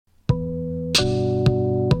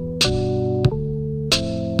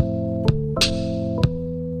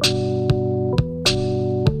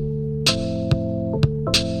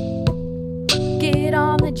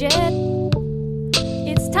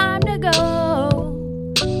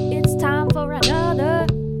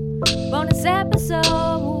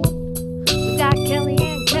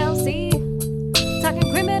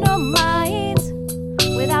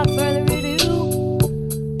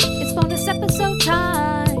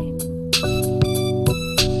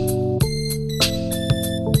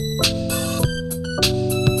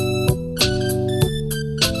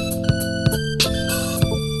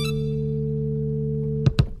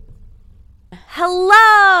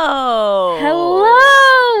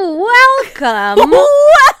Welcome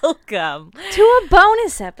Welcome to a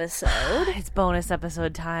bonus episode. It's bonus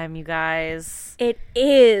episode time, you guys. It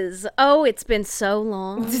is. Oh, it's been so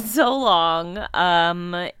long. It's so long.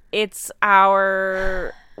 It's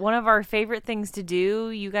one of our favorite things to do,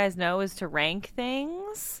 you guys know, is to rank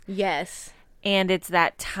things. Yes. And it's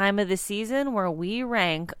that time of the season where we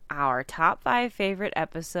rank our top 5 favorite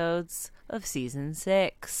episodes of season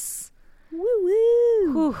 6. Woo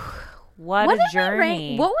woo. Whew, what a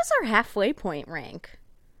journey. What was our halfway point rank?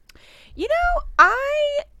 You know,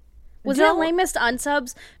 Was it lamest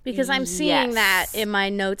unsubs? Because I'm seeing that in my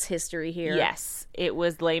notes history here. Yes, it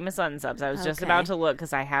was lamest unsubs. I was just about to look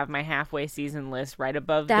because I have my halfway season list right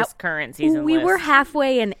above this current season list. We were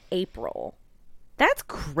halfway in April. That's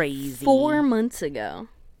crazy. 4 months ago.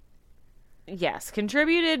 Yes,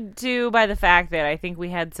 contributed to by the fact that I think we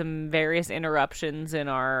had some various interruptions in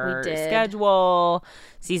our schedule.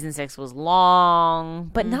 Season 6 was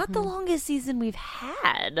long, but not the longest season we've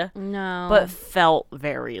had. No. But felt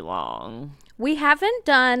very long. We haven't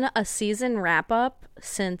done a season wrap-up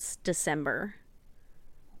since December.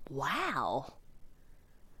 Wow.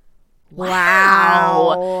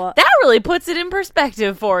 That really puts it in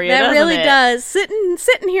perspective for you. That really it? does.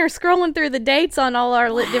 Sitting here scrolling through the dates on all our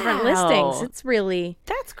different listings. It's really...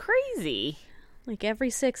 That's crazy. Like every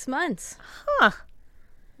 6 months. Huh.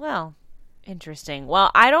 Well, interesting.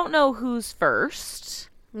 Well, I don't know who's first.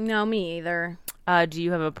 No, me either. Do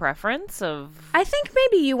you have a preference of... I think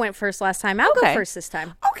maybe you went first last time. I'll go first this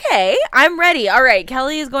time. Okay, I'm ready. All right,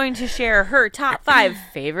 Kelly is going to share her top 5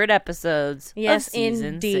 favorite episodes of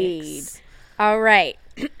season 6. All right.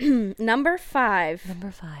 Number 5.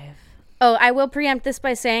 Oh, I will preempt this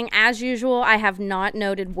by saying, as usual, I have not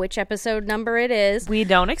noted which episode number it is. We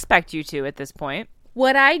don't expect you to at this point.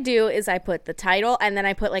 What I do is I put the title and then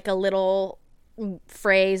I put like a little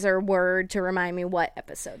phrase or word to remind me what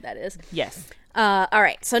episode that is. Yes. All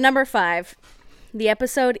right. So number 5, the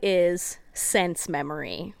episode is Sense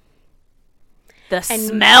Memory. The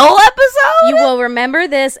smell episode? You will remember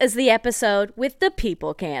this as the episode with the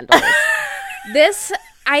people candles.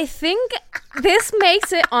 I think this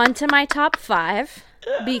makes it onto my top 5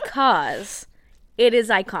 because it is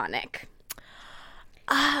iconic.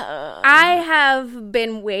 I have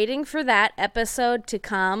been waiting for that episode to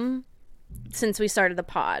come since we started the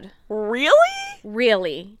pod. Really?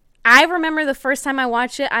 Really. I remember the first time I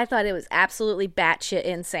watched it, I thought it was absolutely batshit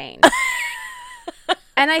insane.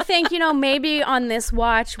 And I think, maybe on this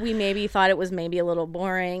watch, we maybe thought it was maybe a little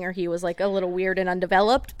boring or he was like a little weird and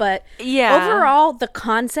undeveloped. But overall, the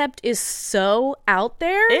concept is so out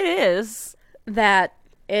there. It is. That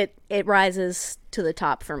it rises to the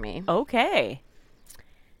top for me. Okay.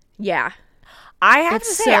 Yeah. I have to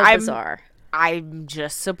say, so bizarre. I'm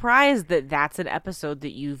just surprised that that's an episode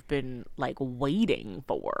that you've been, waiting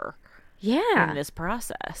for. Yeah. In this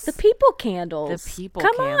process. The people candles.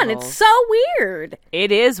 Come on, it's so weird.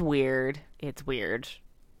 It is weird. It's weird.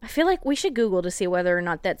 I feel like we should Google to see whether or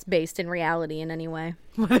not that's based in reality in any way.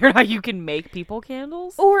 Whether or not you can make people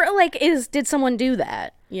candles? Or, did someone do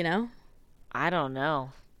that, I don't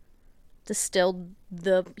know. Distilled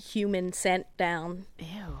the human scent down.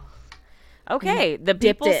 Ew. Okay, the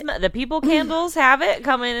people candles have it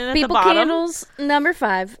coming in at the bottom. People candles, number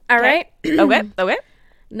 5. All right. Okay.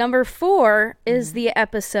 Number 4 is the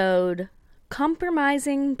episode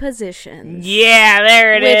Compromising Positions. Yeah,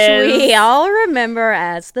 there it is. Which we all remember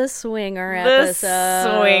as the swinger episode.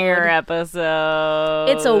 The swinger episode.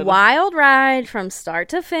 It's a wild ride from start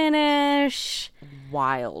to finish.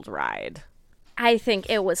 Wild ride. I think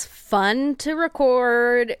it was fun to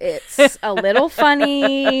record. It's a little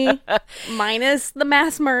funny, minus the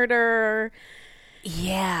mass murder.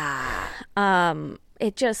 Yeah.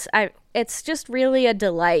 It's just really a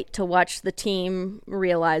delight to watch the team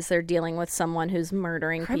realize they're dealing with someone who's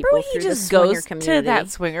murdering people through the swinger community. He just goes to that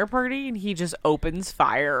swinger party and he just opens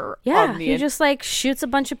fire. Yeah, he just shoots a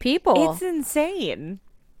bunch of people. It's insane.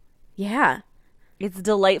 Yeah. It's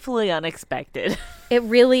delightfully unexpected. It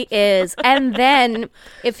really is. And then,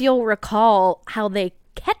 if you'll recall how they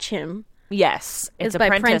catch him. Yes. It's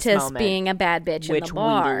by Prentice being a bad bitch in the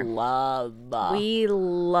bar. Which we love. We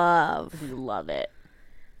love. We love it.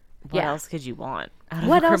 What else could you want?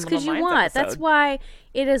 What else could you want? Episode? That's why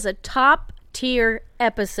it is a top tier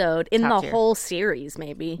episode in the whole series,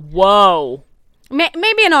 maybe. Whoa.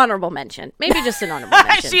 Maybe an honorable mention. Maybe just an honorable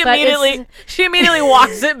mention. She immediately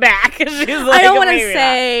walks it back. She's like, I don't want to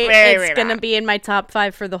say it's going to be in my top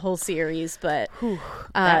 5 for the whole series, but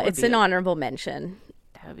it's an honorable mention.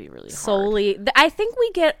 That would be really hard. Solely, I think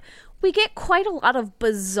we get we get quite a lot of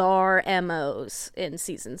bizarre MOs in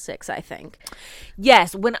season 6, I think.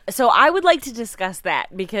 Yes, so I would like to discuss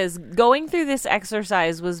that, because going through this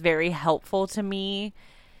exercise was very helpful to me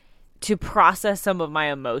to process some of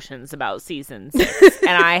my emotions about season 6.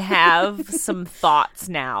 And I have some thoughts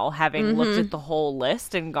now, having looked at the whole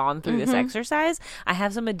list and gone through this exercise. I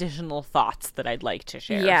have some additional thoughts that I'd like to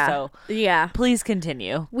share. Yeah. So please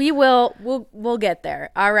continue. We'll get there.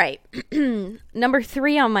 All right. Number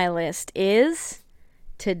 3 on my list is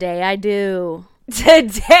Today I Do.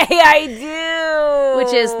 Today I Do.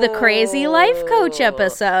 Which is the Crazy Life Coach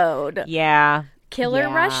episode. Yeah. Killer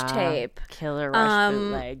Rush Tape. Killer Rush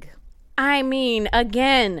bootleg. I mean,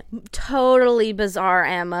 again, totally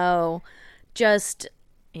bizarre MO. Just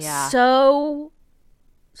so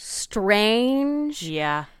strange.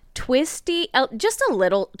 Yeah. Twisty. Just a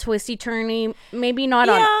little twisty-turny. Maybe not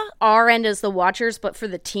on our end as the watchers, but for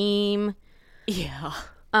the team. Yeah.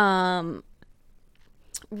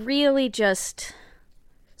 Really just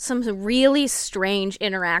some really strange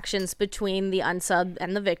interactions between the unsub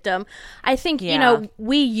and the victim. I think,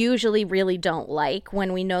 we usually really don't like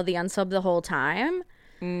when we know the unsub the whole time.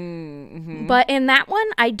 Mm-hmm. But in that one,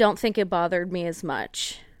 I don't think it bothered me as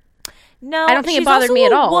much. No, I don't think it bothered me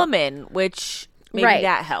at all. Woman, which maybe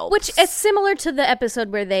that helps. Which is similar to the episode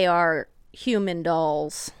where they are human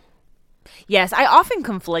dolls. Yes, I often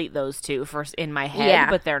conflate those two in my head,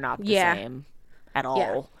 but they're not the same at all.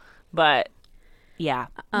 Yeah. But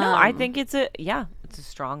no, I think it's a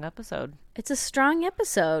strong episode. It's a strong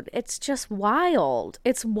episode. It's just wild.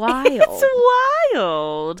 It's wild. It's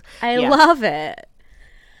wild. I love it.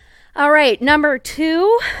 All right, number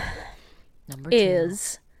 2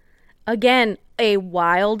 is, again, a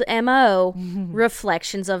wild MO,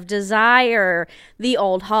 Reflections of Desire, the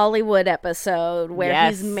old Hollywood episode where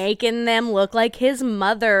he's making them look like his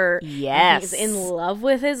mother. Yes. He's in love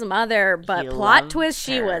with his mother, but plot twist,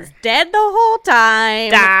 she was dead the whole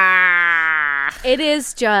time. It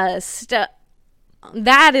is just,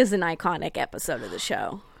 that is an iconic episode of the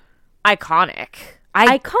show. Iconic.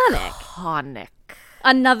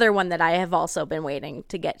 Another one that I have also been waiting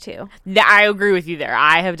to get to. I agree with you there.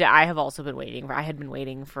 I have also been waiting for. I had been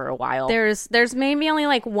waiting for a while. There's maybe only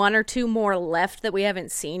like 1 or 2 more left that we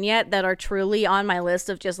haven't seen yet that are truly on my list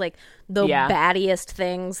of just like the battiest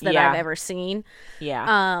things that I've ever seen.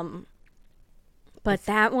 Yeah. But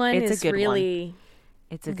that one is really,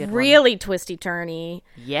 it's a good really twisty turny.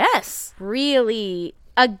 Yes. Really.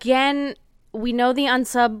 Again, we know the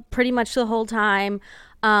unsub pretty much the whole time.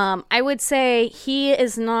 I would say he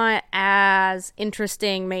is not as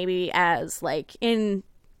interesting maybe as like in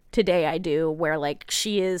Today I Do, where like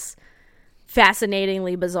she is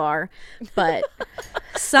fascinatingly bizarre, but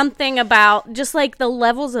something about just like the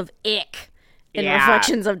levels of ick in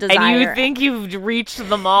Reflections of Desire. And you think you've reached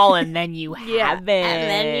them all, and then you haven't. And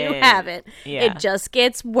then you haven't. Yeah. It just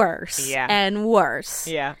gets worse and worse.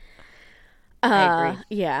 Yeah. I agree.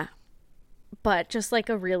 Yeah. But just like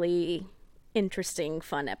a really interesting,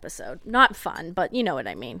 fun episode. Not fun, but you know what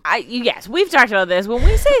I mean. Yes, we've talked about this. When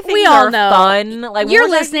we say things we all are know. Fun, like you're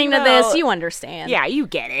listening to this, you understand. Yeah, you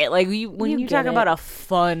get it. Like when you talk about a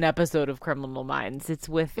fun episode of Criminal Minds, it's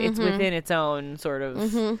within its own sort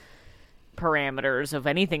of parameters of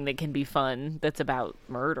anything that can be fun that's about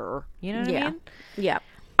murder. You know what I mean? Yeah.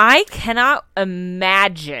 I cannot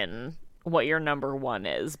imagine what your number 1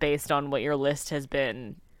 is based on what your list has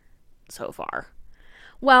been so far.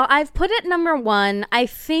 Well, I've put it number 1. I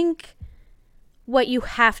think what you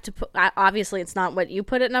have to put, obviously it's not what you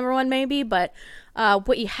put at number 1 maybe, but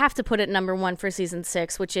what you have to put at number 1 for season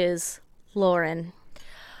 6, which is Lauren.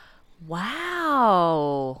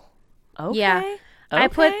 Wow. Okay. Yeah. Okay. I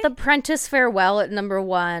put The Prentice Farewell at number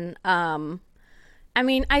 1. I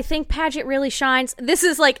mean, I think Paget really shines. This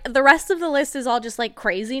is like, the rest of the list is all just like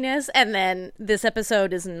craziness, and then this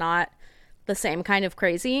episode is not the same kind of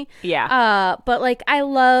crazy. Yeah. But like I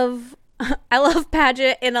love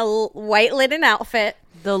Paget in a white linen outfit.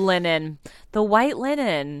 The white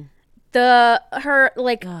linen. Her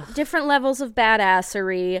like different levels of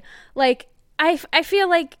badassery. Like I feel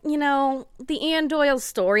like, the Anne Doyle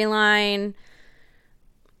storyline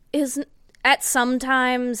is at some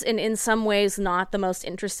times and in some ways not the most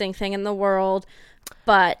interesting thing in the world,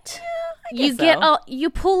 but you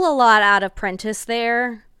pull a lot out of Prentice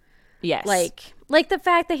there. Yes. Like the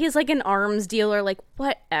fact that he's like an arms dealer, like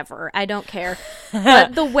whatever, I don't care.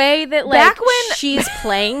 But the way that like she's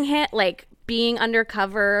playing him, like being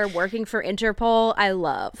undercover, working for Interpol, I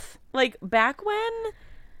love. Like back when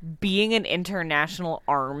being an international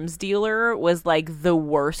arms dealer was like the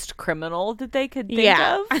worst criminal that they could think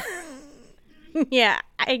of. Yeah,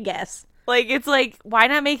 I guess. Like, it's like, why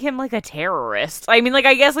not make him like a terrorist? I mean, like,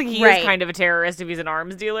 I guess like he is kind of a terrorist if he's an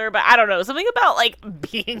arms dealer, but I don't know. Something about like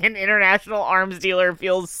being an international arms dealer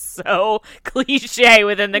feels so cliche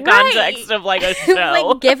within the context of like a show.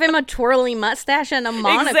 Like, give him a twirly mustache and a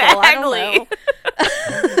monocle. I don't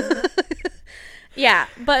know. Yeah,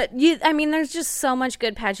 but there's just so much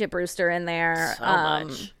good Paget Brewster in there. So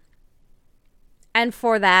much. And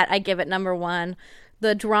for that, I give it number one.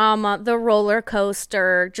 The drama, the roller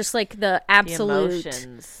coaster, just like the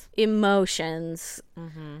absolute emotions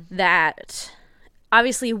that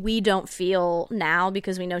obviously we don't feel now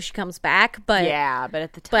because we know she comes back. But but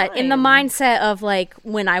at the time, but in the mindset of like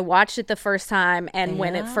when I watched it the first time and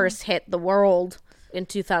when it first hit the world in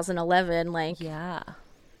 2011, like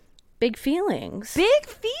big feelings, big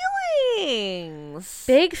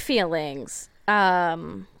feelings.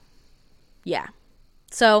 Yeah.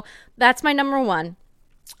 So that's my number one.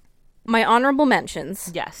 My honorable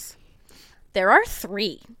mentions. Yes. There are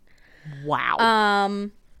 3. Wow.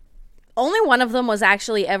 Only one of them was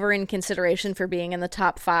actually ever in consideration for being in the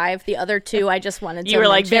top 5. The other 2 I just wanted to You were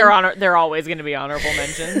mention. like, they're always going to be honorable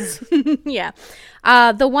mentions. Yeah.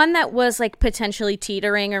 The one that was like potentially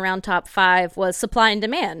teetering around top 5 was Supply and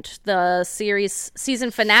Demand, the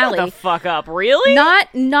season finale. Shut the fuck up. Really? Not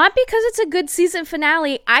because it's a good season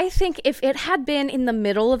finale. I think if it had been in the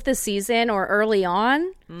middle of the season or early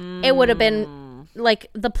on, it would have been like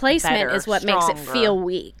the placement better, is what stronger. makes it feel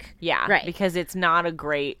weak. Yeah, right. Because it's not a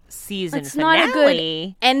great season it's finale. Not a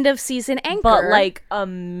good end of season anchor. But like a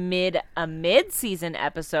mid season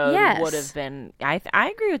episode would have been. I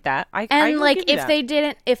agree with that. I like if they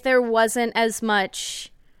didn't, if there wasn't as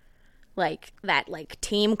much like that like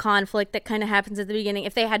team conflict that kind of happens at the beginning,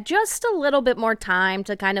 if they had just a little bit more time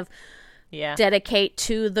to kind of dedicate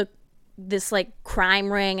to this like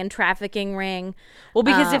crime ring and trafficking ring. Well,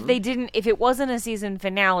 because if it wasn't a season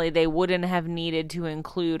finale, they wouldn't have needed to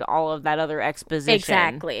include all of that other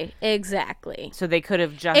exposition. Exactly. So they could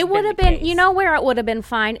have just it would have been, you know where it would have been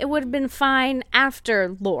fine? It would have been fine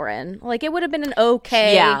after Lauren. Like it would have been an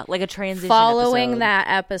okay like a transition following episode. That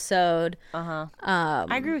episode. I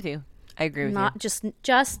agree with you. Not just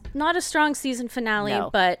not a strong season finale,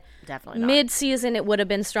 but definitely not. Mid-season it would have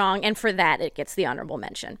been strong, and for that it gets the honorable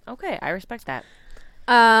mention. Okay, I respect that.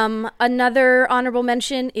 Another honorable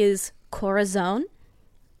mention is Corazon.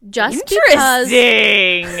 Just because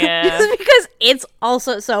it's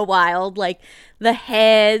also so wild, like the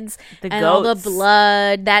heads and goats. All the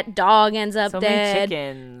blood. That dog ends up dead. Many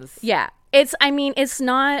chickens. Yeah, it's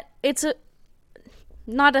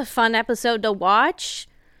not a fun episode to watch.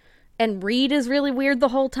 And Reed is really weird the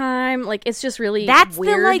whole time. Like, it's just really That's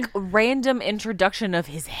weird. the, like, random introduction of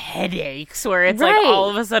his headaches, where it's, like, all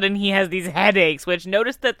of a sudden he has these headaches, which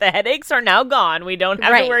notice that the headaches are now gone. We don't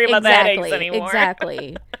have to worry about the headaches anymore.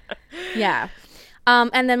 Exactly. Yeah.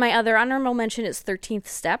 And then my other honorable mention is 13th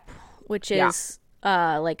Step, which is,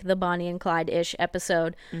 like, the Bonnie and Clyde-ish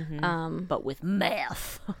episode. Mm-hmm. But with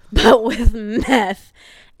meth.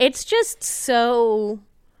 It's just so...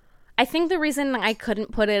 I think the reason I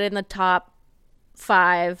couldn't put it in the top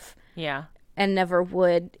 5 and never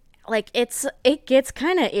would, like, it gets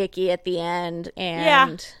kind of icky at the end.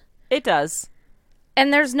 And it does.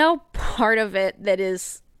 And there's no part of it that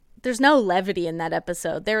is, there's no levity in that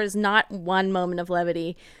episode. There is not one moment of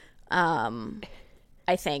levity.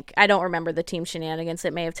 I think. I don't remember the team shenanigans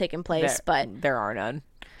that may have taken place, but there are none.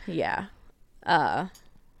 Yeah.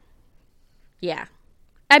 Yeah.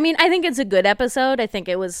 I mean, I think it's a good episode. I think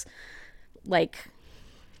it was, like,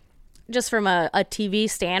 just from a TV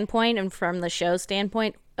standpoint and from the show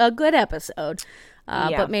standpoint, a good episode.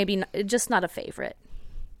 But maybe just not a favorite.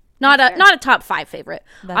 Not a top 5 favorite.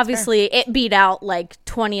 That's obviously fair. It beat out, like,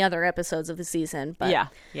 20 other episodes of the season. But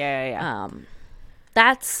Yeah.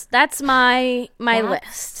 That's my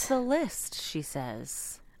list. The list, she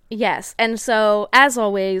says. Yes. And so, as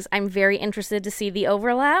always, I'm very interested to see the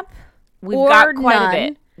overlap. We've got quite a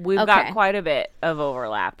bit. We've got quite a bit of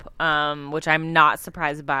overlap, which I'm not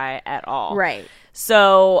surprised by at all. Right.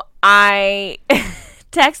 So I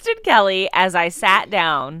texted Kelly as I sat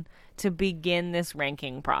down to begin this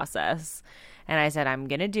ranking process. And I said, I'm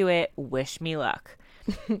going to do it. Wish me luck.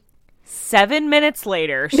 7 minutes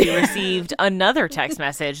later, she received another text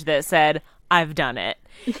message that said, I've done it.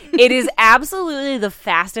 It is absolutely the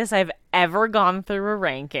fastest I've ever gone through a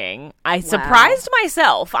ranking. I surprised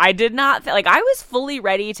myself. I did not I was fully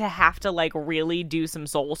ready to have to like really do some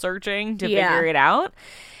soul searching to figure it out.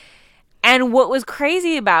 And what was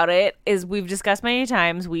crazy about it is we've discussed many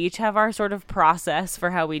times, we each have our sort of process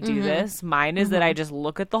for how we do this. Mine is that I just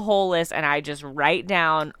look at the whole list and I just write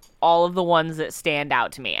down all of the ones that stand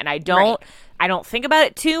out to me. And I don't I don't think about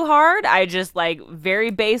it too hard. I just like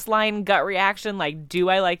very baseline gut reaction, like, do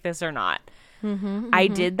I like this or not? I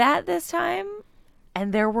did that this time,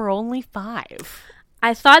 and there were only 5.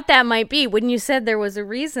 I thought that might be when you said there was a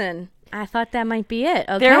reason. I thought that might be it.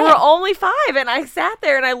 Okay. There were only 5, and I sat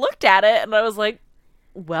there and I looked at it and I was like,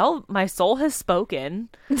 well, my soul has spoken.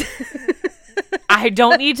 I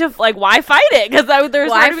don't need to, like, why fight it? Because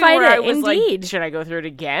there's why part of me fight where it? I was Indeed. like, should I go through it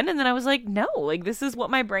again? And then I was like, no, like, this is what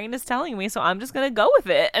my brain is telling me, so I'm just going to go with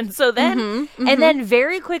it. And so then, and then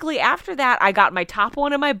very quickly after that, I got my top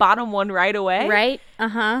one and my bottom one right away. Right.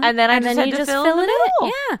 Uh-huh. And then I just had to fill in the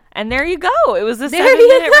middle. Yeah. And there you go. It was a There you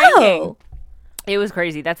 7-minute go. ranking. It was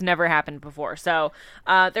crazy. That's never happened before. So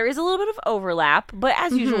there is a little bit of overlap, but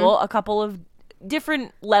as usual, a couple of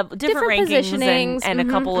different rankings positionings, and a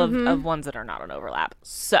couple of ones that are not on overlap.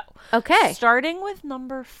 So Okay. starting with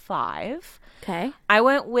number 5, Okay. I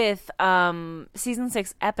went with season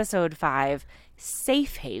 6, episode 5,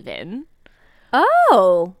 Safe Haven.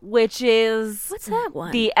 Oh. Which is What's that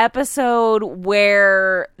one? the episode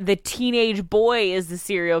where the teenage boy is the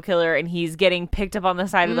serial killer and he's getting picked up on the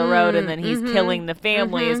side of the road and then he's killing the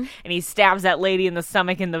families and he stabs that lady in the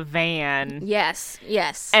stomach in the van. Yes.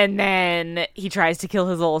 Yes. And then he tries to kill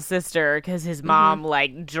his little sister because his mom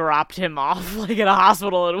like dropped him off like at a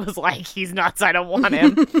hospital and was like, he's nuts, I don't want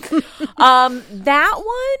him. That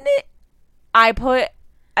one I put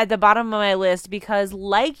at the bottom of my list because,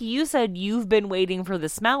 like you said, you've been waiting for the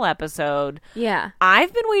smell episode. Yeah.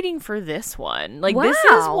 I've been waiting for this one. Like, Wow. this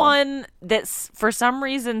is one that for some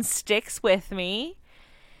reason sticks with me.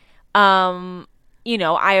 You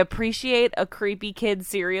know, I appreciate a creepy kid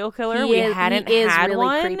serial killer. We hadn't had really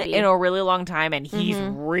one creepy. in a really long time, and he's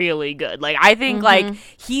really good. Like, I think, like,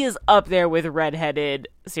 he is up there with redheaded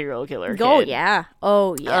serial killer kid. Oh, yeah.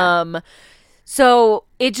 Oh, yeah. So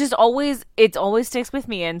it always sticks with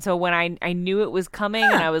me. And so when I knew it was coming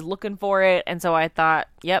and I was looking for it, and so I thought,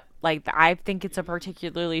 yep, like I think it's a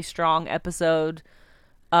particularly strong episode.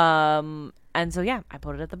 And so yeah, I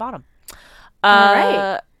put it at the bottom. All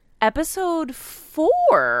right. Episode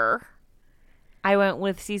 4, I went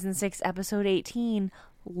with season 6, episode 18,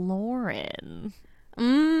 Lauren.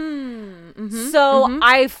 So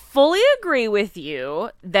I fully agree with you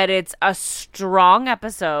that it's a strong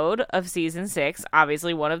episode of season 6,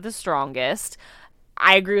 obviously one of the strongest.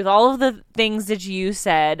 I agree with all of the things that you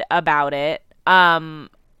said about it. To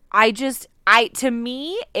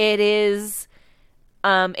me it is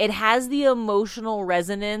it has the emotional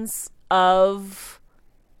resonance of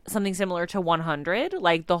something similar to 100,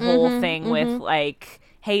 like the whole thing with like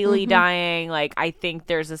Haley dying. Like, I think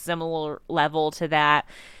there's a similar level to that.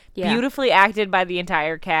 Yeah. Beautifully acted by the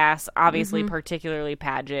entire cast. Obviously, particularly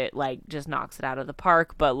Paget, like, just knocks it out of the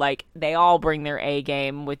park. But, like, they all bring their A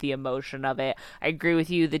game with the emotion of it. I agree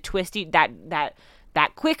with you. The twisty, that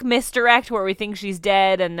quick misdirect where we think she's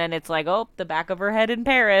dead, and then it's like, oh, the back of her head in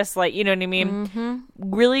Paris. Like, you know what I mean?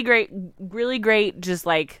 Really great, just,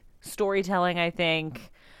 like, storytelling, I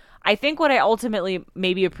think. I think what I ultimately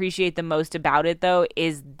maybe appreciate the most about it, though,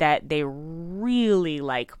 is that they really,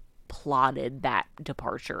 like, plotted that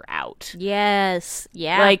departure out. Yes.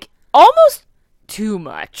 Yeah. Like, almost too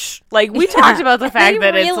much. Like, we talked about the fact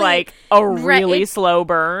that it's, like, a really slow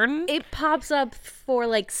burn. It pops up for,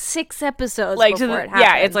 like, 6 episodes like, before it happens.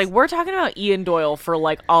 Yeah, it's like, we're talking about Ian Doyle for,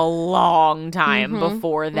 like, a long time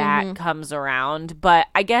before that comes around. But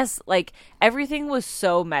I guess, like, everything was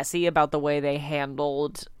so messy about the way they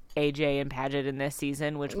handled AJ and Paget in this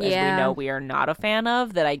season, which as we know we are not a fan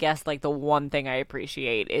of, that I guess like the one thing I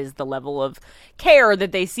appreciate is the level of care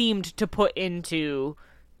that they seemed to put into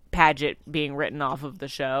Paget being written off of the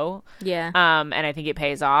show. Yeah. And I think it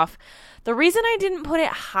pays off. The reason I didn't put it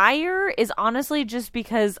higher is honestly just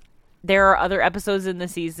because there are other episodes in the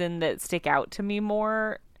season that stick out to me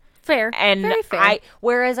more. Fair. And very fair.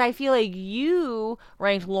 Whereas I feel like you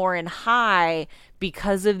ranked Lauren high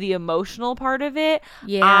because of the emotional part of it.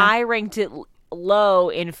 Yeah. I ranked it low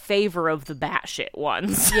in favor of the batshit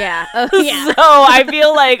ones. Yeah. Oh, yeah. So I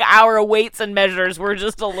feel like our weights and measures were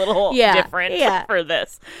just a little different for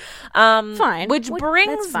this. Fine. Which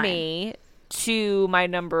brings me to my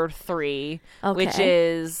number 3, which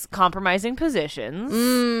is compromising positions.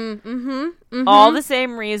 All the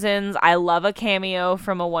same reasons. I love a cameo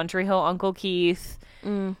from a One Tree Hill Uncle Keith.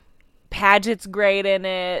 Paget's great in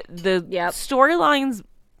it. The storyline's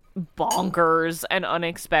bonkers and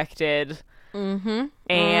unexpected.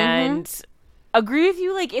 And agree with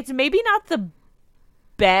you, like, it's maybe not the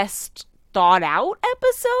best thought out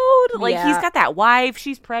episode. Like, he's got that wife,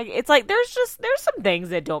 she's pregnant. It's like there's some things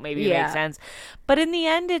that don't maybe make sense. But in the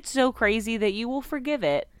end, it's so crazy that you will forgive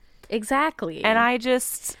it. Exactly. And I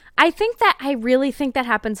just I really think that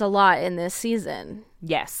happens a lot in this season.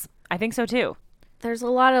 Yes, I think so too. There's a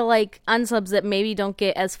lot of like unsubs that maybe don't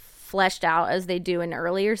get as fleshed out as they do in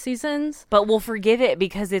earlier seasons. But we'll forgive it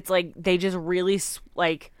because it's like they just really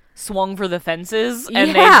like swung for the fences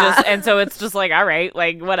and so it's just like, all right,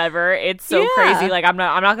 like whatever. It's so crazy. Like I'm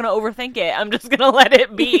not going to overthink it. I'm just going to let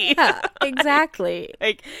it be. Yeah, exactly.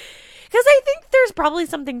 Like, because I think there's probably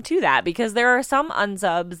something to that because there are some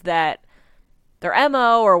unsubs that their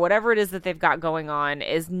MO or whatever it is that they've got going on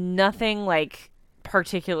is nothing like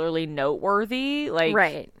particularly noteworthy. Like,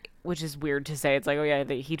 right. Which is weird to say. It's like, oh yeah,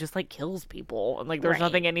 he just like kills people and like there's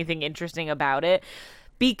anything interesting about it.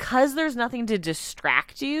 Because there's nothing to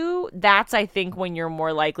distract you, that's, I think, when you're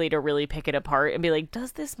more likely to really pick it apart and be like,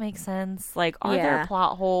 does this make sense? Like, are there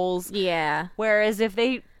plot holes? Yeah. Whereas if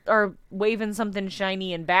they are waving something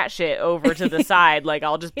shiny and batshit over to the side, like,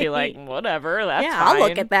 I'll just be like, whatever, that's fine. I'll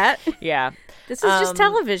look at that. Yeah. This is just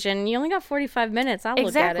television. You only got 45 minutes. I'll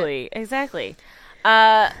look at it. Exactly.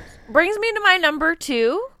 Brings me to my number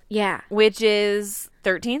 2. Yeah. Which is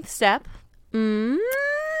 13th Step.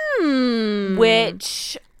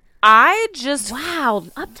 Which I just... Wow,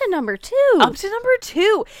 up to number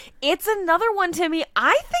 2. It's another one to me.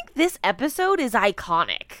 I think this episode is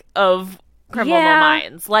iconic of Criminal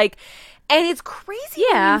Minds. Like, and it's crazy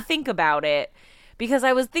when you think about it. Because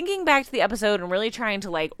I was thinking back to the episode and really trying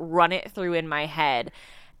to, like, run it through in my head.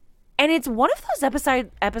 And it's one of those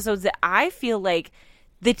episodes that I feel like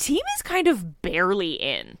the team is kind of barely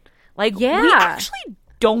in. Like, we actually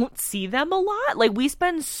don't see them a lot. Like, we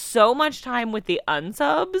spend so much time with the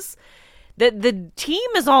unsubs that the team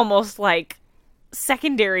is almost like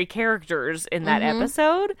secondary characters in that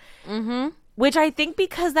episode. Which I think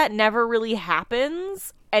because that never really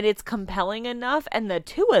happens and it's compelling enough, and the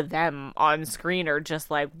two of them on screen are just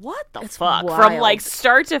like, what the fuck? Wild. From like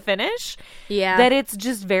start to finish. Yeah. That it's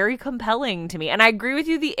just very compelling to me. And I agree with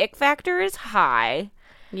you, the ick factor is high.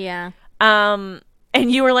 Yeah. And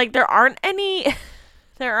you were like, there aren't any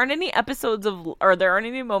episodes of, or there aren't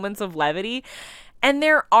any moments of levity. And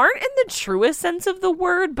there aren't in the truest sense of the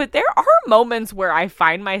word, but there are moments where I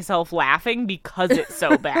find myself laughing because it's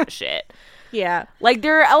so batshit. Yeah. Like,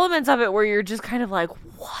 there are elements of it where you're just kind of like,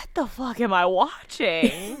 what the fuck am I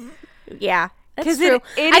watching? Yeah. That's true.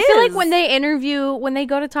 I feel like when they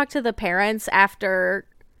go to talk to the parents after,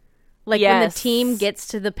 like, when the team gets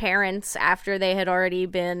to the parents after they had already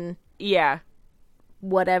been... Yeah.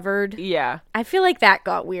 Whatevered. Yeah. I feel like that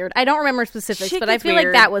got weird. I don't remember specifics, but I feel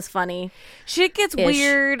like that was funny. Shit gets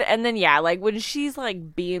weird, and then like when she's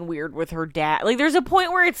like being weird with her dad, like there's a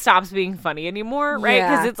point where it stops being funny anymore, right?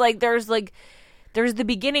 Because it's like there's the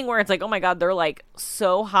beginning where it's like, oh my god, they're like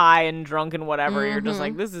so high and drunk and whatever. You're just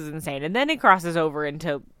like, this is insane, and then it crosses over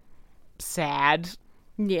into sad,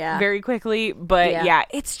 very quickly. But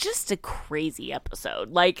it's just a crazy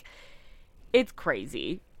episode. Like, it's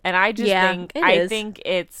crazy. And I just think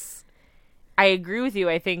I agree with you.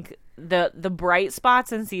 I think the bright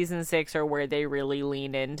spots in season 6 are where they really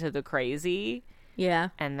lean into the crazy. Yeah.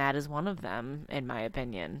 And that is one of them, in my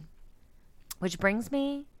opinion. Which brings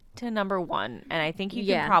me to number 1. And I think you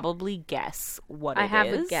can probably guess what it is. I have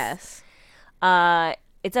a guess.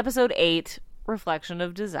 It's episode 8, Reflection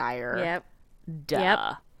of Desire. Yep. Duh.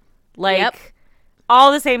 Yep. Like,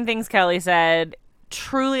 all the same things Kelly said.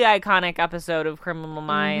 Truly iconic episode of Criminal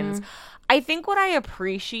Minds. I think what I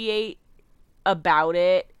appreciate about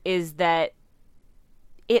it is that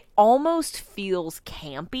it almost feels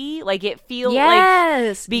campy. Like, it feels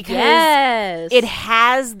like, because it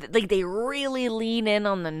has, like, they really lean in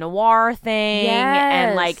on the noir thing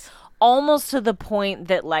and like almost to the point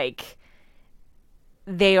that like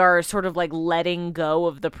they are sort of like letting go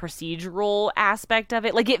of the procedural aspect of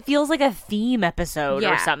it. Like, it feels like a theme episode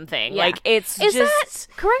or something. Like, it's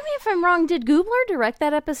correct me if I'm wrong, did Goobler direct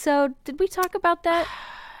that episode? Did we talk about that?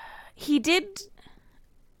 He did.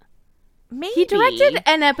 Maybe. He directed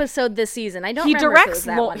an episode this season. I don't remember if it was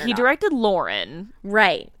that one or not. He directed Lauren.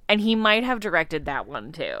 Right. And he might have directed that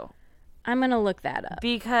one too. I'm going to look that up.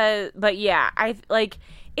 But yeah, I like,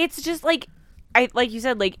 it's just like, like you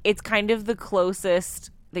said, like, it's kind of the closest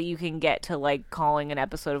that you can get to, like, calling an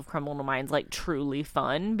episode of Criminal Minds, like, truly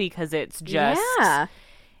fun, because it's just,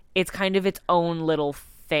 it's kind of its own little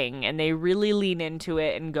thing, and they really lean into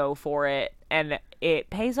it and go for it, and it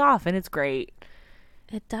pays off, and it's great.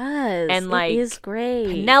 It does. And, like, it is great.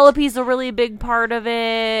 Penelope's a really big part of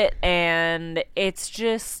it, and it's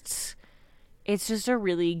just a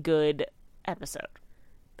really good episode.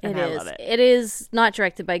 And I love it. It is not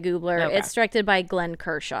directed by Goobler. Okay. It's directed by Glenn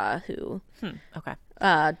Kershaw, who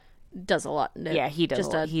does a lot. Yeah, he does.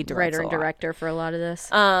 Just a writer and director for a lot of this.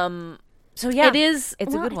 So yeah, it's a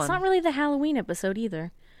good one. It's not really the Halloween episode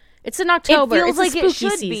either. It's in October. It feels like a spooky it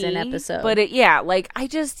should season be, episode. but I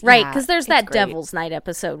just right, because there's that great. Devil's Night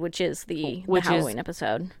episode, which is the Halloween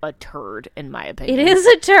episode. A turd, in my opinion. It is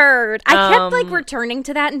a turd. I kept like returning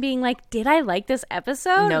to that and being like, "Did I like this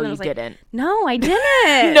episode?" No, and you didn't. No, I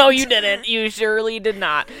didn't. No, you didn't. You surely did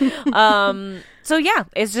not. So yeah,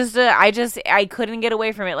 it's just I couldn't get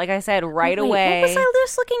away from it. Like I said, right away. What was I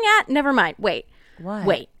just looking at? Never mind. Wait. What?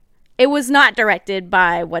 Wait. It was not directed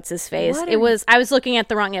by what's his face. I was looking at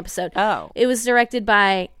the wrong episode. Oh. It was directed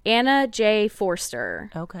by Anna J. Forster.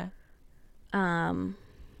 Okay.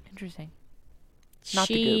 Interesting. Not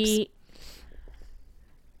the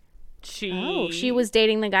Goops. She was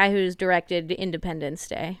dating the guy who's directed Independence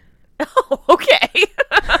Day. Oh, okay.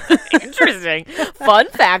 Interesting. Fun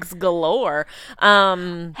facts galore.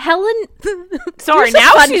 Helen. Sorry,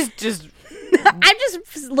 now she's just. I'm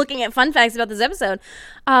just looking at fun facts about this episode.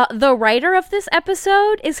 The writer of this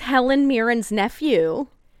episode is Helen Mirren's nephew.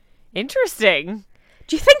 Interesting.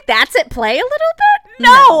 Do you think that's at play a little bit?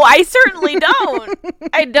 No, I certainly don't.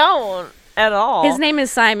 I don't at all. His name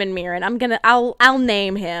is Simon Mirren. I'll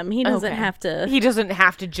name him. He doesn't have to. He doesn't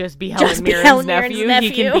have to just be Helen Mirren's nephew.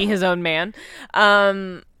 He can be his own man.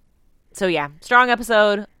 So yeah, strong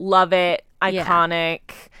episode. Love it. Iconic.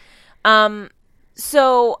 Yeah.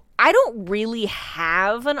 So I don't really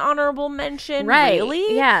have an honorable mention,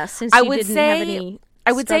 really. Yeah, since I you would didn't say, have any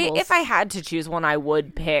I would struggles. say if I had to choose one, I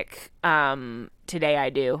would pick Today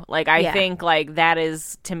I Do. Like, I think, like, that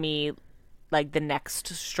is, to me, like, the next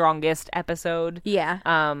strongest episode. Yeah.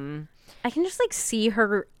 I can just, like, see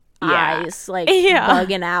her eyes, like,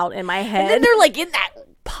 bugging out in my head. And then they're, like, in that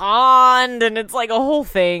pond, and it's, like, a whole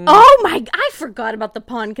thing. Oh, my... I forgot about the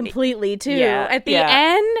pond completely, too. Yeah, At the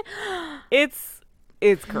end...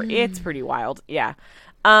 It's pretty wild. Yeah.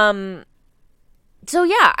 So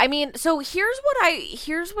yeah, I mean, so here's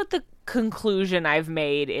what the conclusion I've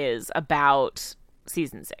made is about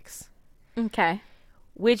season 6. Okay.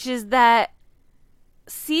 Which is that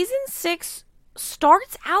season 6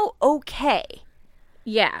 starts out okay.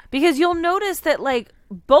 Yeah. Because you'll notice that, like,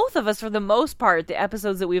 both of us, for the most part, the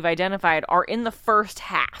episodes that we've identified are in the first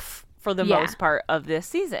half for the most part of this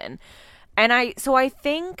season. And I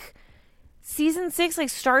think season 6 like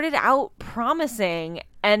started out promising,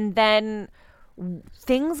 and then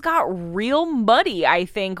things got real muddy, I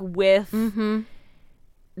think, with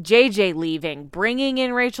JJ leaving, bringing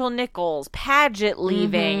in Rachel Nichols, Paget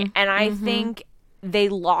leaving, and I think they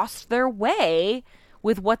lost their way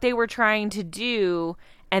with what they were trying to do,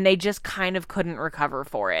 and they just kind of couldn't recover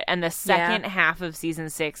for it. And the second half of season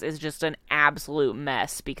 6 is just an absolute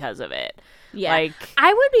mess because of it. Yeah. Like,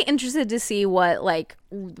 I would be interested to see what, like,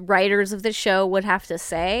 writers of the show would have to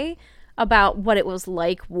say about what it was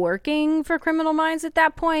like working for Criminal Minds at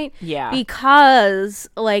that point. Yeah. Because,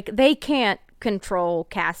 like, they can't control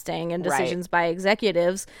casting and decisions by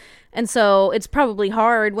executives. And so it's probably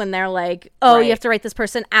hard when they're like, oh, you have to write this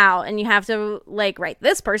person out and you have to, like, write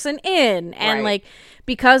this person in. And, like,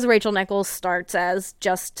 because Rachel Nichols starts as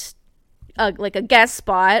just like a guest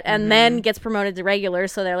spot and then gets promoted to regular,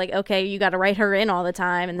 so they're like, okay, you got to write her in all the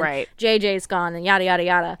time, and then JJ's gone and yada yada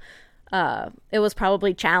yada. It was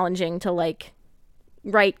probably challenging to, like,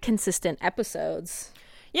 write consistent episodes.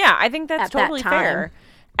 Yeah, I think that's totally fair.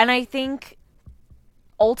 And I think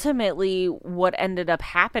ultimately what ended up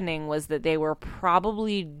happening was that they were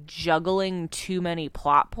probably juggling too many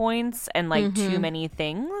plot points and, like, too many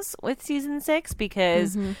things with season 6,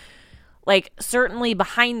 because like, certainly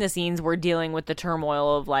behind the scenes we're dealing with the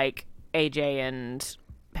turmoil of, like, AJ and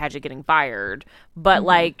Paget getting fired, but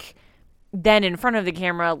like, then in front of the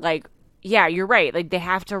camera, like, yeah, you're right, like, they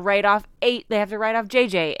have to write off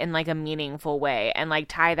JJ in, like, a meaningful way and, like,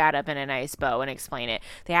 tie that up in a nice bow and explain it.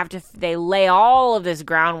 They lay all of this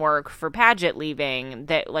groundwork for Paget leaving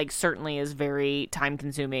that, like, certainly is very time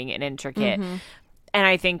consuming and intricate. And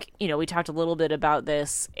I think, you know, we talked a little bit about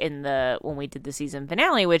this when we did the season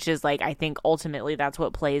finale, which is, like, I think ultimately that's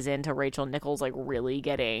what plays into Rachel Nichols, like, really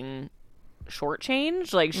getting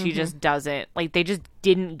shortchanged. Like, she just doesn't, like, they just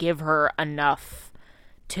didn't give her enough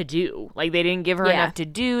to do. Like, they didn't give her enough to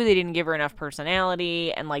do. They didn't give her enough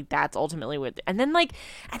personality. And, like, that's ultimately what, and then, like,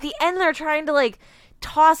 at the end they're trying to, like,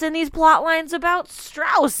 toss in these plot lines about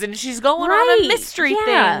Strauss, and she's going on a mystery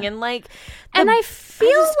thing, and, like, and I feel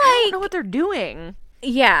I don't know what they're doing.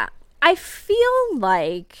 Yeah, I feel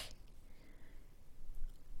like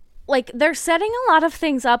they're setting a lot of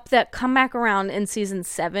things up that come back around in season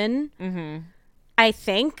 7. I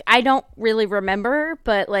think, I don't really remember,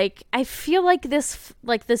 but, like, I feel like this,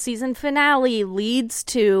 like, the season finale leads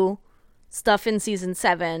to stuff in season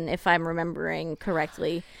 7, if I'm remembering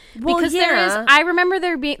correctly. Well, because I remember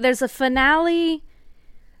there's a finale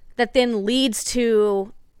that then leads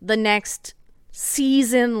to the next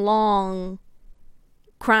season-long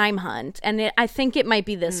crime hunt, and I think it might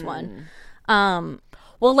be this one.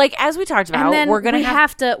 Well, like, as we talked about, and then we're gonna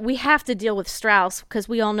we have to deal with Strauss, because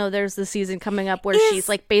we all know there's the season coming up where she's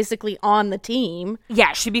like basically on the team.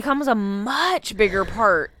 Yeah, she becomes a much bigger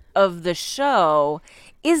part of the show.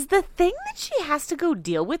 Is the thing that she has to go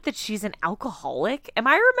deal with that she's an alcoholic? Am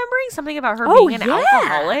I remembering something about her being an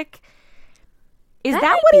alcoholic? Is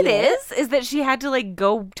that what it is? Is that she had to like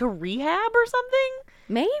go to rehab or something?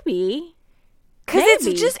 Maybe. Because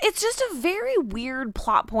it's just a very weird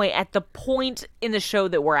plot point at the point in the show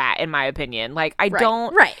that we're at, in my opinion. Like, I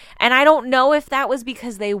don't... Right. And I don't know if that was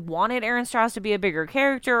because they wanted Erin Strauss to be a bigger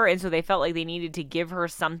character, and so they felt like they needed to give her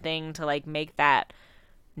something to, like, make that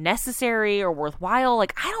necessary or worthwhile.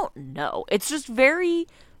 Like, I don't know. It's just very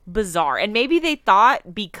bizarre. And maybe they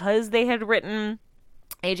thought because they had written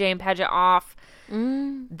AJ and Paget off...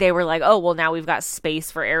 They were like, oh, well, now we've got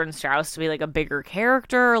space for Erin Strauss to be like a bigger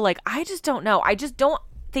character. Like, I just don't know. I just don't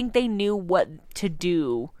think they knew what to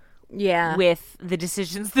do with the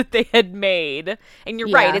decisions that they had made. And you're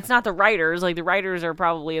right. It's not the writers. Like, the writers are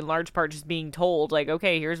probably in large part just being told, like,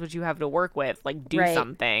 okay, here's what you have to work with. Like, do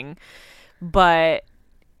something. But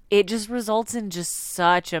it just results in just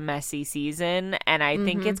such a messy season. And I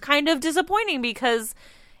think it's kind of disappointing because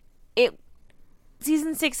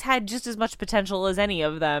season 6 had just as much potential as any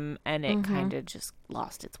of them, and it kind of just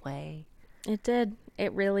lost its way. It did.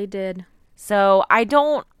 It really did. So I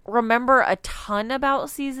don't remember a ton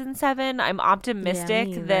about season 7. I'm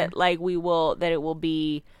optimistic that it will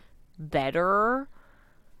be better.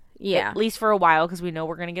 Yeah. At least for a while, because we know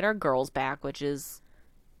we're going to get our girls back, which is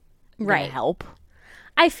going to help.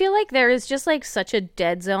 I feel like there is just like such a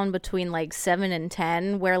dead zone between like 7 and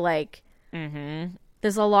 10 where like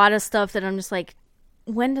there's a lot of stuff that I'm just like,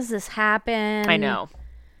 when does this happen? I know.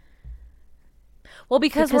 Well,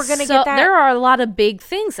 because we're going to get that. There are a lot of big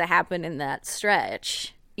things that happen in that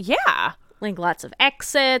stretch. Yeah. Like lots of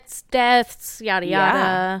exits, deaths, yada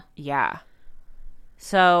yada. Yeah.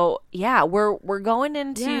 So, yeah, we're going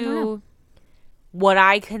into what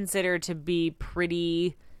I consider to be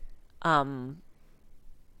pretty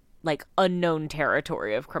like unknown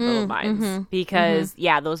territory of Criminal Minds because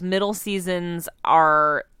those middle seasons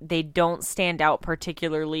they don't stand out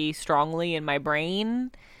particularly strongly in my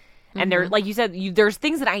brain, and they're like you said, there's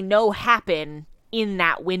things that I know happen in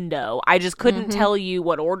that window. I just couldn't tell you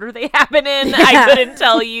what order they happen in. I couldn't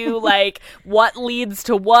tell you like what leads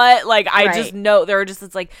to what. Like I just know there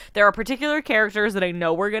are particular characters that I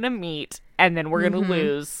know we're gonna meet and then we're gonna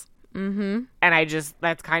lose. And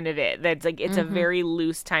that's kind of it. That's like it's a very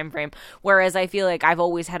loose time frame. Whereas I feel like I've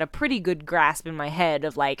always had a pretty good grasp in my head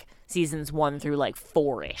of like seasons 1 through like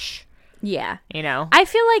 4-ish. Yeah, you know. I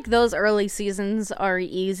feel like those early seasons are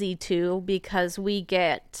easy too because we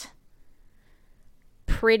get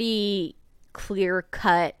pretty clear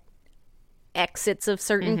cut exits of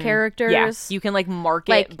certain characters. Yeah, you can like mark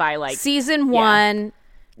it by like season 1,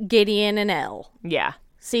 Gideon and Elle. Yeah.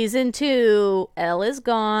 Season 2, Elle is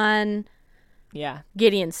gone. Yeah.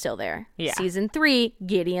 Gideon's still there. Yeah. Season 3,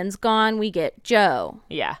 Gideon's gone. We get Joe.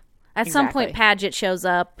 Yeah. At some point, Paget shows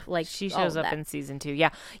up. Like she shows up in season 2.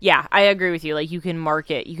 Yeah. Yeah, I agree with you. Like you can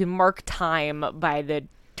mark it. You can mark time by the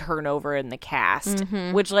turnover in the cast,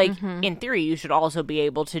 which like in theory you should also be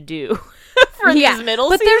able to do for these middle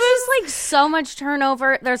seasons. But there's just like so much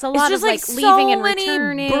turnover. There's a lot of like leaving and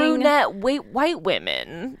returning. Brunette white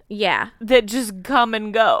women. Yeah. That just come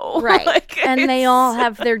and go. Right. Like, and they all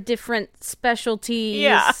have their different specialties.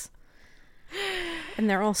 Yeah. And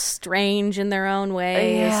they're all strange in their own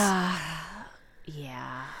ways.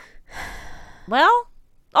 Yeah. Well,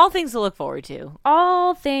 all things to look forward to.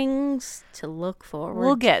 All things to look forward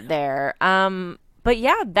We'll get there. But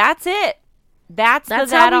yeah, that's it. That's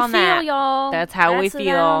how we feel, y'all. That's how we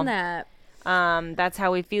feel. On that. That's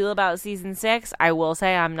how we feel about season 6. I will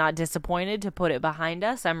say I'm not disappointed to put it behind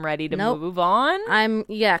us. I'm ready to move on.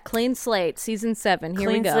 Clean slate. Season 7. Here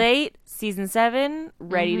we go. Clean slate. Season 7.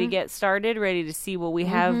 Ready to get started. Ready to see what we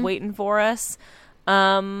have waiting for us.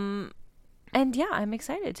 And yeah, I'm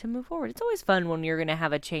excited to move forward. It's always fun when you're going to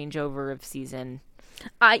have a changeover of season.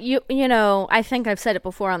 You know, I think I've said it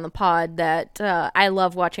before on the pod that I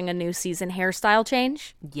love watching a new season hairstyle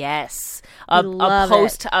change. Yes, a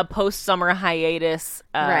post summer hiatus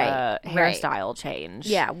hairstyle change.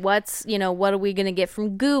 Yeah, what are we gonna get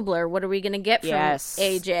from Goobler? What are we gonna get from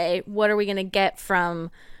AJ? What are we gonna get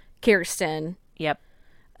from Kirsten? Yep.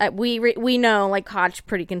 We know, like, Koch,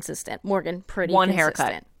 pretty consistent. Morgan, pretty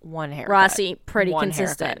consistent. One haircut. Rossi, pretty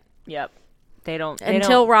consistent. Haircut. Yep. They don't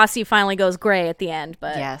Rossi finally goes gray at the end,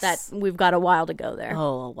 but yes. that we've got a while to go there.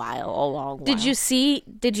 Oh, a long while. Did you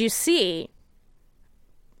see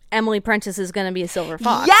Emily Prentice is going to be a silver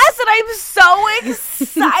fox? Yes, and I'm so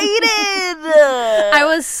excited. I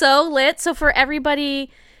was so lit. So for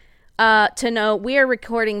everybody to know, we are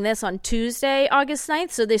recording this on Tuesday, August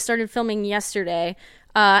 9th. So they started filming yesterday.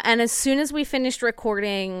 And as soon as we finished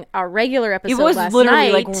recording our regular episode last night, it was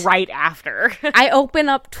literally like right after. I open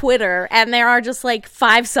up Twitter and there are just like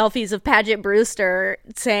 5 selfies of Paget Brewster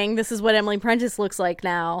saying this is what Emily Prentice looks like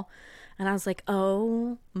now. And I was like,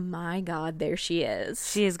 oh my God, there she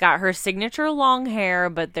is. She's got her signature long hair,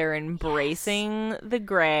 but they're embracing the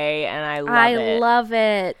gray, and I love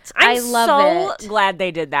it. I'm so glad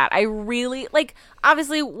they did that. I really, like,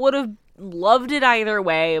 obviously would have loved it either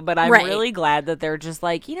way, but I'm really glad that they're just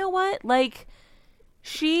like, you know what? Like,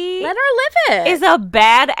 she let her live it. Is a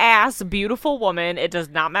badass, beautiful woman. It does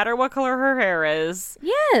not matter what color her hair is.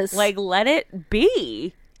 Yes. Like, let it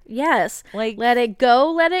be. Yes. Like, let it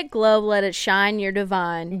go, let it glow, let it shine, you're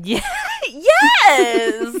divine. Yeah.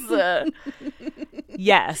 Yes.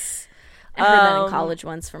 Yes. I heard that in college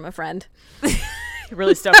once from a friend. It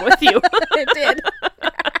really stuck with you. It did.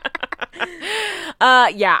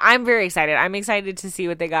 Yeah, I'm very excited. I'm excited to see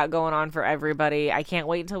what they got going on for everybody. I can't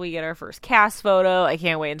wait until we get our first cast photo. I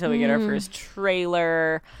can't wait until we get our first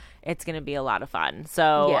trailer. It's going to be a lot of fun.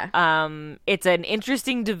 So, it's an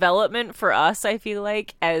interesting development for us, I feel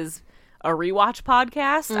like, as a rewatch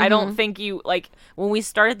podcast. I don't think when we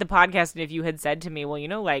started the podcast, and if you had said to me, well, you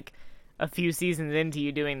know, like, a few seasons into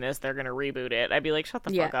you doing this, they're going to reboot it, I'd be like, shut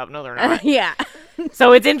the fuck up. No, they're not. Yeah.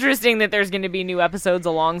 So it's interesting that there's going to be new episodes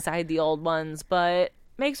alongside the old ones, but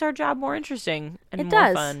makes our job more interesting and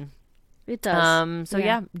more fun. It does. So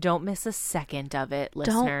yeah, don't miss a second of it,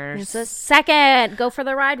 listeners. Don't miss a second. Go for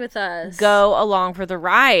the ride with us. Go along for the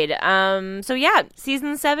ride. So yeah,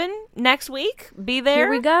 season 7 next week. Be there. Here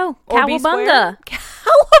we go. Cowabunga.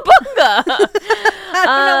 Cowabunga. I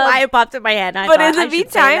don't know why it popped in my head. But in the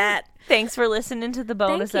meantime, thanks for listening to the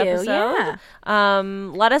bonus episode. Yeah.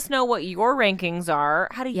 Let us know what your rankings are.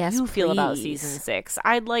 How do you feel about season 6?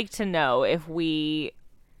 I'd like to know if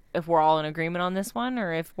we're all in agreement on this one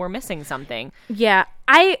or if we're missing something. Yeah,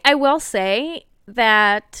 I will say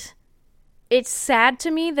that it's sad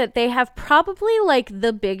to me that they have probably like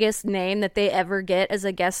the biggest name that they ever get as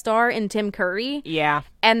a guest star in Tim Curry. Yeah.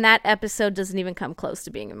 And that episode doesn't even come close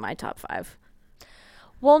to being in my top 5.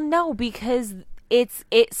 Well, no, because it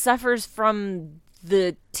suffers from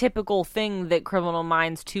the typical thing that Criminal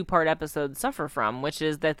Minds 2-part episodes suffer from, which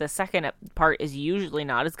is that the second part is usually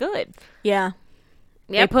not as good. Yeah.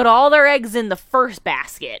 Yep. They put all their eggs in the first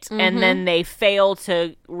basket, and then they fail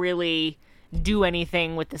to really do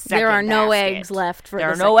anything with the second basket. There are no eggs left for the second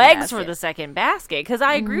basket. There are no eggs for the second basket. Because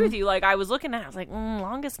I agree with you. Like, I was looking at it, I was like,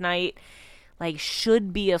 Longest Night, like,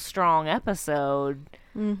 should be a strong episode,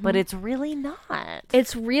 but it's really not.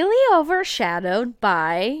 It's really overshadowed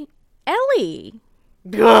by Ellie.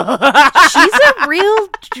 She's a real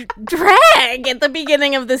drag at the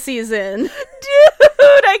beginning of the season. Dude,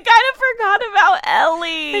 I kind of forgot about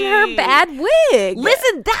Ellie. And her bad wig.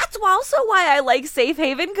 Listen, that's also why I like Safe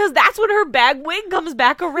Haven, because that's when her bad wig comes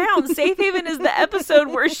back around. Safe Haven is the episode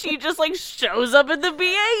where she just, like, shows up at the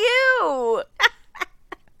BAU.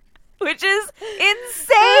 Which is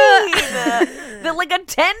insane. That, like, a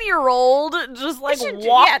 10-year-old just, like,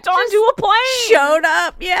 walked onto a plane. Showed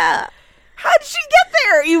up, yeah. How did she get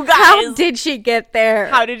there, you guys? How did she get there?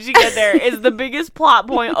 How did she get there is the biggest plot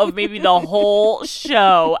point of maybe the whole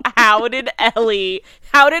show. How did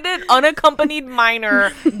an unaccompanied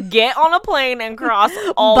minor get on a plane and cross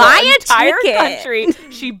the entire country?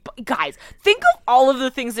 Guys, think of all of the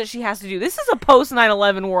things that she has to do. This is a post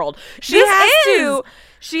 9/11 world. She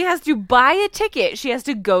has to buy a ticket. She has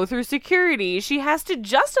to go through security. She has to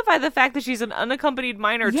justify the fact that she's an unaccompanied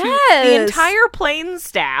minor to the entire plane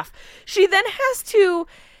staff. She then has to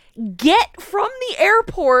get from the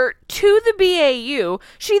airport to the BAU.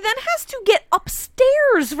 She then has to get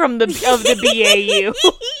upstairs from the BAU.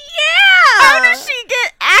 Yeah! How does she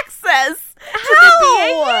get access to the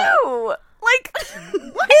BAU? Like,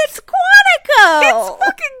 it's Quantico. It's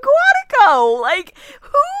fucking Quantico. Like,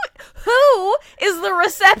 who is the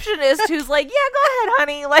receptionist who's like, yeah, go ahead,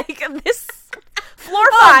 honey. Like, this floor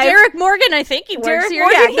 5. Derek Morgan, I think he works here.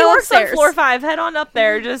 Morgan, yeah, he works on floor 5. Head on up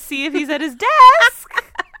there. Just see if he's at his desk.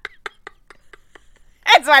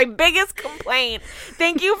 That's my biggest complaint.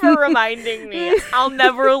 Thank you for reminding me. I'll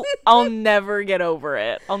never get over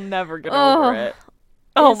it. I'll never get over it.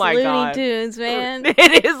 Oh it's my Looney God. Tunes, man.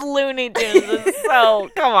 It is Looney Tunes. So,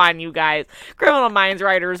 come on, you guys. Criminal Minds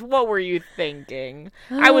writers, what were you thinking?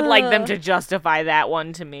 I would like them to justify that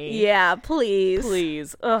one to me. Yeah, please.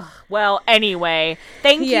 Please. Ugh. Well, anyway,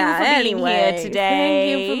 thank you for being here today.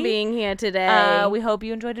 Thank you for being here today. We hope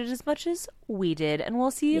you enjoyed it as much as we did, and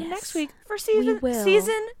we'll see you next week for season will.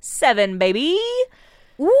 7, baby.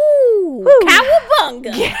 Woo!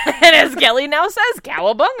 Cowabunga! Yeah, and as Kelly now says,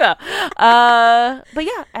 cowabunga. But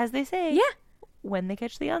yeah, as they say, when they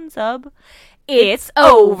catch the unsub, it's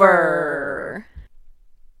over.